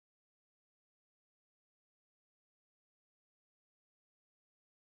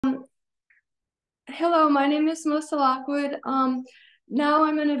Hello, my name is Melissa Lockwood. Now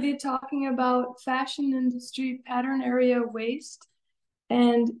I'm going to be talking about fashion industry pattern area waste,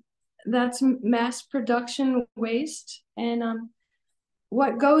 and that's mass production waste. And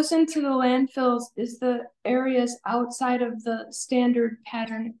what goes into the landfills is the areas outside of the standard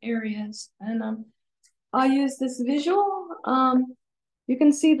pattern areas. And I'll use this visual. You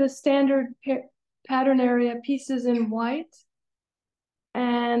can see the standard pattern area pieces in white,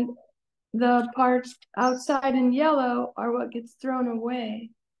 and the parts outside in yellow are what gets thrown away.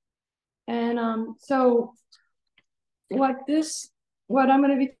 And so what I'm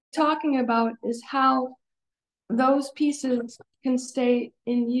going to be talking about is how those pieces can stay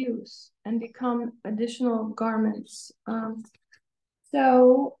in use and become additional garments.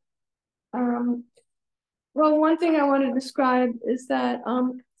 So, well, one thing I want to describe is that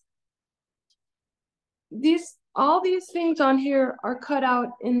all these things on here are cut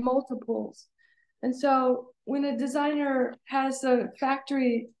out in multiples. And so when a designer has a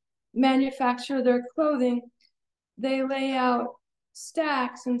factory manufacture their clothing, they lay out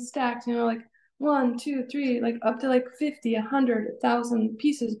stacks and stacks, like 1, 2, 3, like up to like 50, 100, 1,000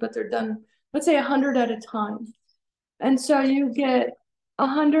 pieces, but they're done, let's say 100 at a time. And so you get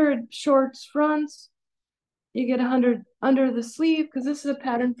 100 shorts fronts, you get 100 under the sleeve, because this is a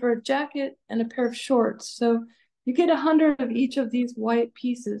pattern for a jacket and a pair of shorts. So you get 100 of each of these white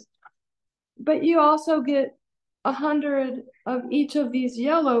pieces, but you also get 100 of each of these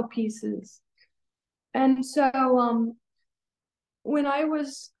yellow pieces. And so when I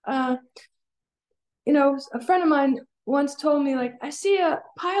was, a friend of mine once told me, like, I see a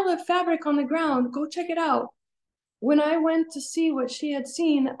pile of fabric on the ground, go check it out. When I went to see what she had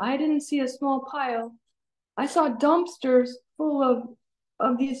seen, I didn't see a small pile. I saw dumpsters full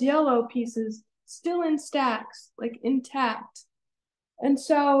of these yellow pieces still in stacks, like intact. And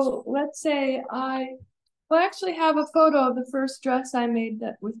so let's say I actually have a photo of the first dress I made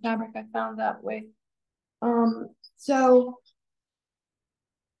that with fabric I found that way. So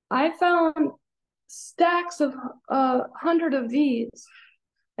I found stacks of 100 of these,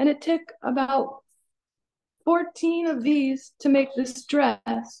 and it took about 14 of these to make this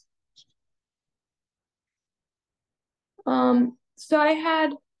dress. So I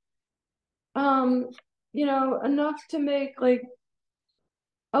had enough to make like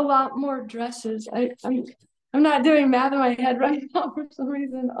a lot more dresses. I'm not doing math in my head right now for some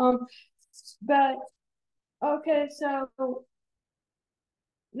reason. But okay, so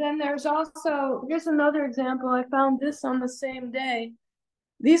then here's another example. I found this on the same day.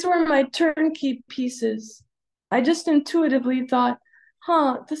 These were my turnkey pieces. I just intuitively thought,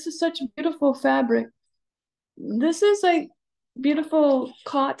 this is such beautiful fabric. This is like beautiful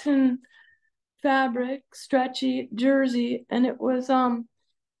cotton fabric, stretchy jersey, and it was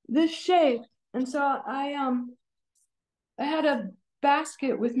this shape. And so I had a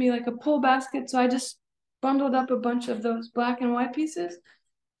basket with me, like a pull basket, so I just bundled up a bunch of those black and white pieces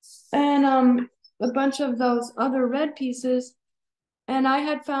and a bunch of those other red pieces. And I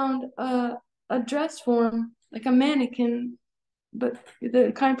had found a dress form, like a mannequin, but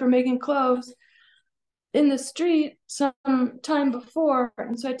the kind for making clothes, in the street some time before.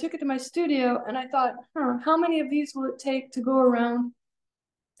 And so I took it to my studio and I thought, how many of these will it take to go around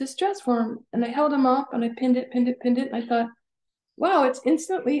this dress form? And I held them up and I pinned it. And I thought, wow, it's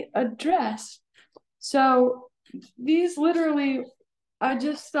instantly a dress. So these literally, I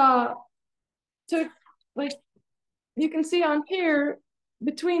just took, like, you can see on here,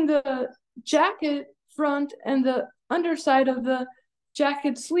 between the jacket front and the underside of the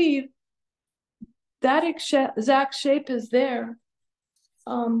jacket sleeve, that exact shape is there.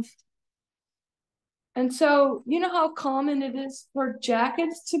 And so you know how common it is for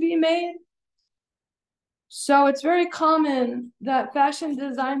jackets to be made? So it's very common that fashion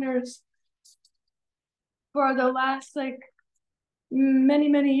designers for the last like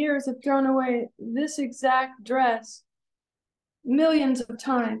many years have thrown away this exact dress millions of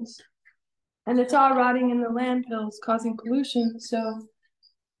times, and it's all rotting in the landfills, causing pollution. So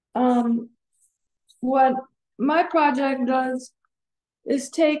what my project does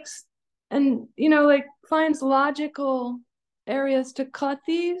is takes and like finds logical areas to cut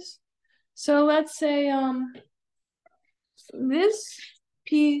these. So let's say this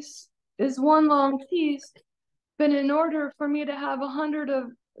piece is one long piece, but in order for me to have 100 of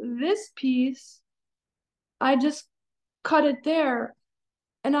this piece, I just cut it there.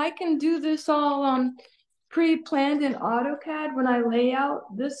 And I can do this all pre-planned in AutoCAD. When I lay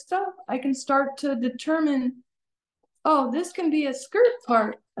out this stuff, I can start to determine, oh, this can be a skirt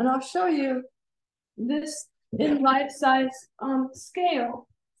part. And I'll show you this in life-size scale.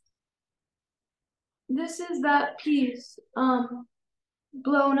 this is that piece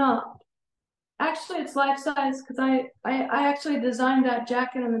blown up. Actually, it's life size because I actually designed that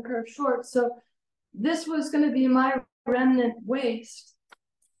jacket and the pair of shorts. So this was going to be my remnant waist.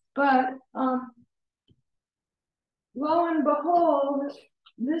 But lo and behold,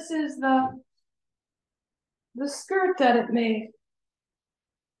 this is the skirt that it made.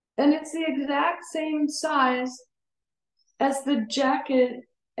 And it's the exact same size as the jacket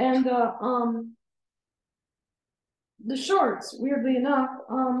and the shorts. Weirdly enough,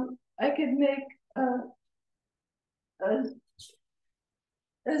 I could make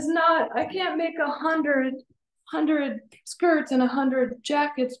I can't make 100 skirts and 100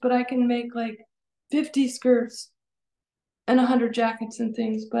 jackets, but I can make like 50 skirts and 100 jackets and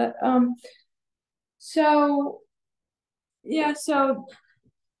things. But so yeah, so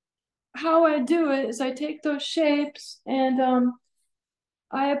how I do it is I take those shapes and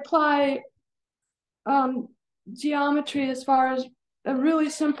I apply geometry as far as a really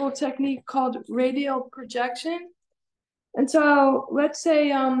simple technique called radial projection. And so let's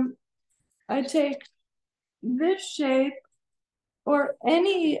say I take this shape or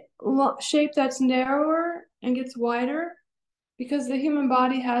any shape that's narrower and gets wider, because the human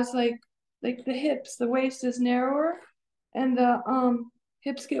body has like the hips, the waist is narrower and the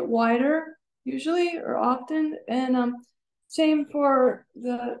hips get wider usually or often, and same for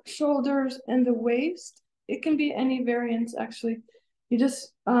the shoulders and the waist. It can be any variance actually. You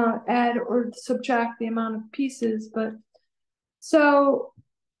just add or subtract the amount of pieces. But so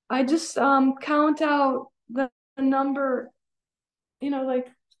I just count out the number, like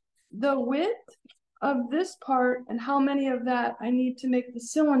the width of this part and how many of that I need to make the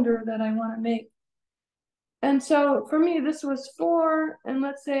cylinder that I want to make. And so for me, this was 4, and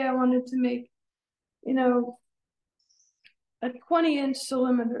let's say I wanted to make, a 20-inch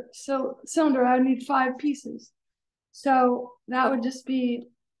cylinder, I would need 5 pieces. So that would just be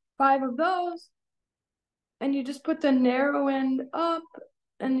 5 of those, and you just put the narrow end up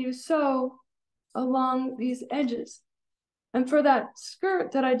and you sew along these edges. And for that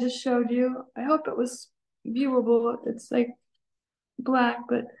skirt that I just showed you, I hope it was viewable. It's like black,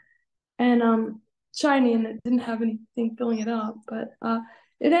 and shiny, and it didn't have anything filling it up. But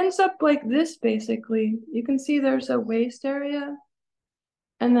it ends up like this basically. You can see there's a waist area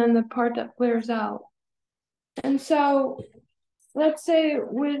and then the part that flares out. And so let's say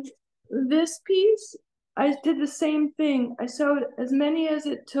with this piece, I did the same thing. I sewed as many as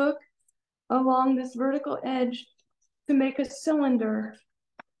it took along this vertical edge to make a cylinder.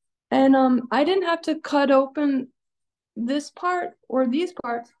 And I didn't have to cut open this part or these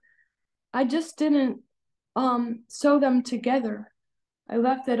parts. I just didn't sew them together. I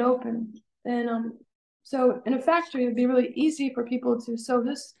left it open. And so in a factory, it'd be really easy for people to sew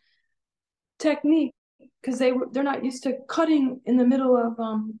this technique because they're not used to cutting in the middle of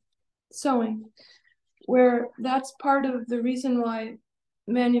sewing, where that's part of the reason why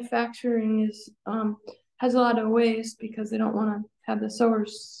manufacturing has a lot of waste, because they don't want to have the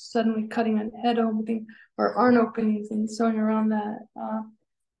sewers suddenly cutting a head opening or arm openings and sewing around that.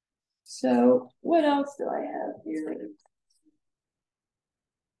 So what else do I have here?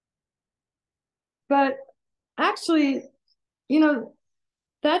 But actually,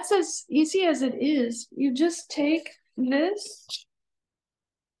 that's as easy as it is. You just take this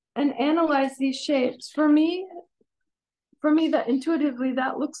and analyze these shapes. For me, that intuitively,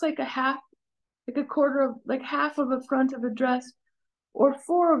 that looks like a quarter of, like half of a front of a dress, or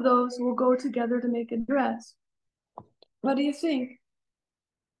 4 of those will go together to make a dress. What do you think?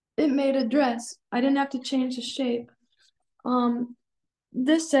 It made a dress. I didn't have to change the shape.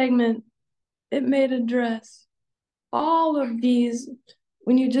 This segment, it made a dress. All of these,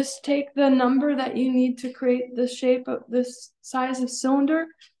 when you just take the number that you need to create the shape of this size of cylinder,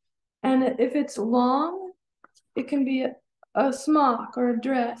 and if it's long, it can be a smock or a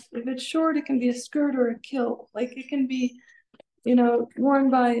dress. If it's short, it can be a skirt or a kilt. Like it can be, worn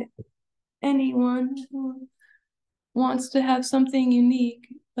by anyone who wants to have something unique.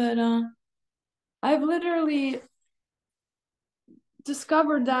 But I've literally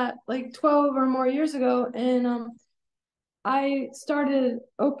discovered that like 12 or more years ago, and I started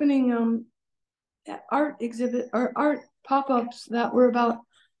opening art exhibit or art pop-ups that were about,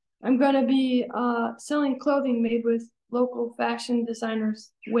 I'm going to be selling clothing made with local fashion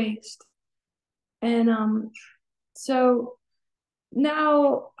designers' waste. And so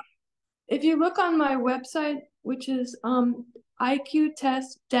now, if you look on my website, which is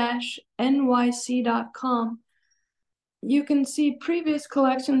iqtest-nyc.com, you can see previous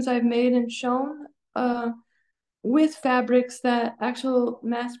collections I've made and shown with fabrics that actual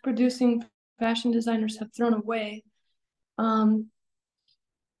mass producing fashion designers have thrown away.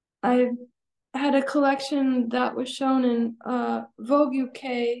 I had a collection that was shown in Vogue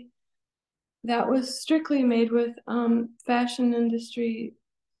UK that was strictly made with fashion industry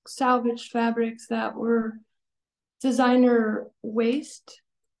salvaged fabrics that were designer waste,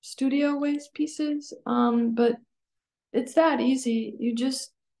 studio waste pieces. But it's that easy.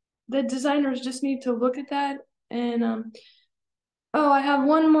 The designers just need to look at that. And I have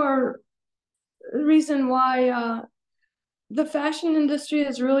one more reason why the fashion industry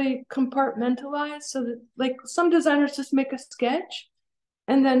is really compartmentalized, so that like some designers just make a sketch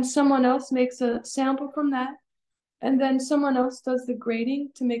and then someone else makes a sample from that, and then someone else does the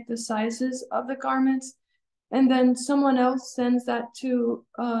grading to make the sizes of the garments, and then someone else sends that to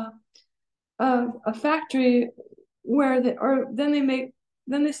a factory where then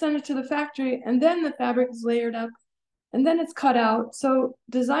they send it to the factory, and then the fabric is layered up and then it's cut out. So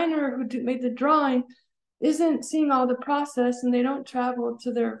designer who made the drawing isn't seeing all the process, and they don't travel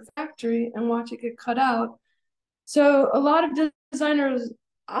to their factory and watch it get cut out. So a lot of designers,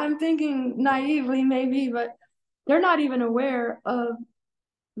 I'm thinking naively maybe, but they're not even aware of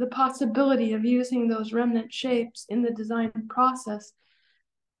the possibility of using those remnant shapes in the design process.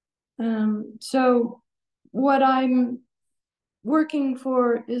 So what I'm working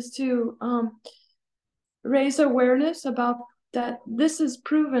for is to raise awareness about that. This is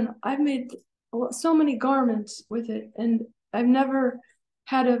proven. I've made so many garments with it, and I've never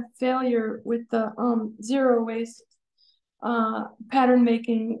had a failure with the zero waste pattern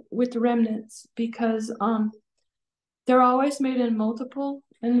making with the remnants, because they're always made in multiple,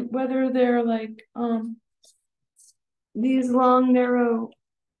 and whether they're like these long narrow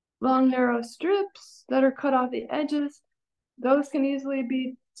strips that are cut off the edges, those can easily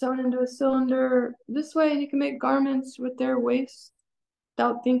be sewn into a cylinder. This way you can make garments with their waste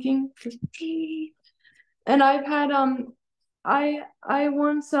without thinking. And I've had I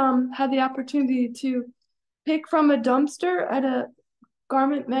once had the opportunity to pick from a dumpster at a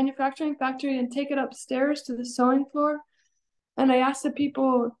garment manufacturing factory and take it upstairs to the sewing floor. And I asked the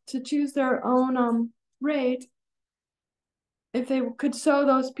people to choose their own rate if they could sew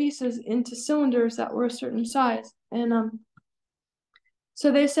those pieces into cylinders that were a certain size. And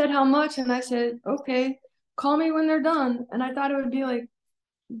so they said how much, and I said, okay, call me when they're done. And I thought it would be like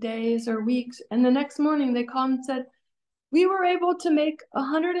days or weeks. And the next morning they called and said, we were able to make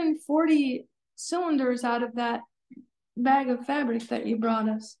 140 cylinders out of that bag of fabric that you brought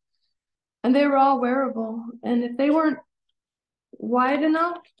us. And they were all wearable. And if they weren't wide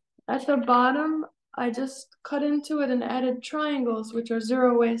enough at the bottom, I just cut into it and added triangles, which are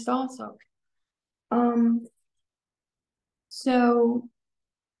zero waste also. So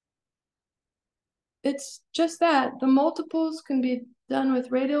it's just that the multiples can be done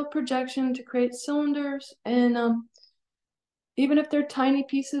with radial projection to create cylinders, and even if they're tiny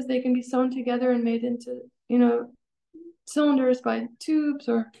pieces, they can be sewn together and made into, cylinders by tubes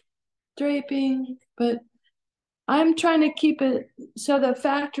or draping. But I'm trying to keep it so that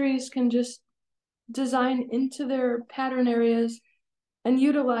factories can just design into their pattern areas and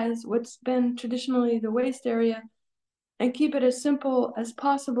utilize what's been traditionally the waste area and keep it as simple as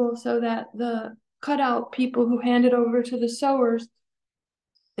possible, so that the cutout people who hand it over to the sewers,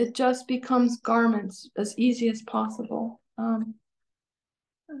 it just becomes garments as easy as possible.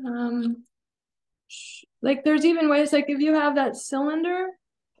 Like there's even ways, like if you have that cylinder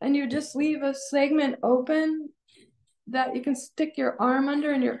and you just leave a segment open that you can stick your arm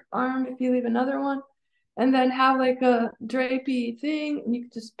under, and your arm, if you leave another one, and then have like a drapey thing, and you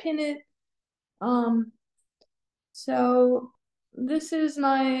can just pin it. So this is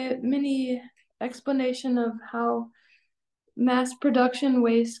my mini explanation of how mass production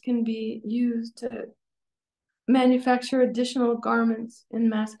waste can be used to manufacture additional garments in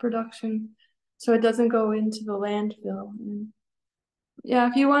mass production, so it doesn't go into the landfill. And yeah,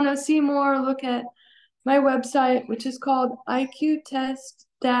 if you want to see more, look at my website, which is called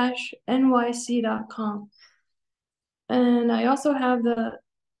iqtest-nyc.com. And I also have the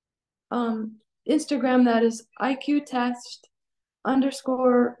Instagram that is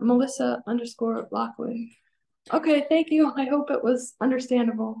iqtest_Melissa_Lockwood. Okay, thank you. I hope it was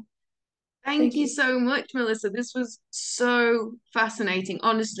understandable. Thank you so much, Melissa. This was so fascinating,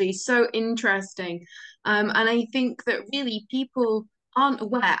 honestly, so interesting. And I think that really people aren't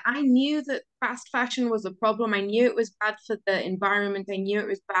aware. I knew that fast fashion was a problem. I knew it was bad for the environment. I knew it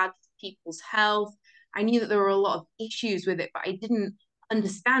was bad for people's health. I knew that there were a lot of issues with it, but I didn't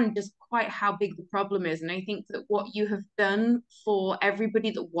understand just quite how big the problem is. And I think that what you have done for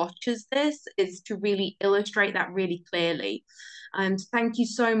everybody that watches this is to really illustrate that really clearly. And thank you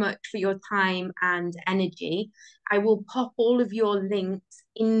so much for your time and energy. I will pop all of your links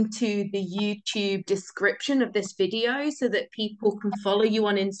into the YouTube description of this video so that people can follow you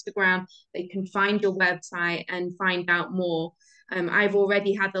on Instagram, they can find your website and find out more. I've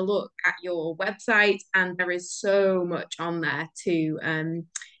already had a look at your website, and there is so much on there to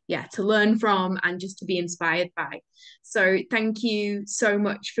yeah, to learn from and just to be inspired by. So thank you so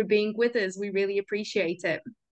much for being with us. We really appreciate it.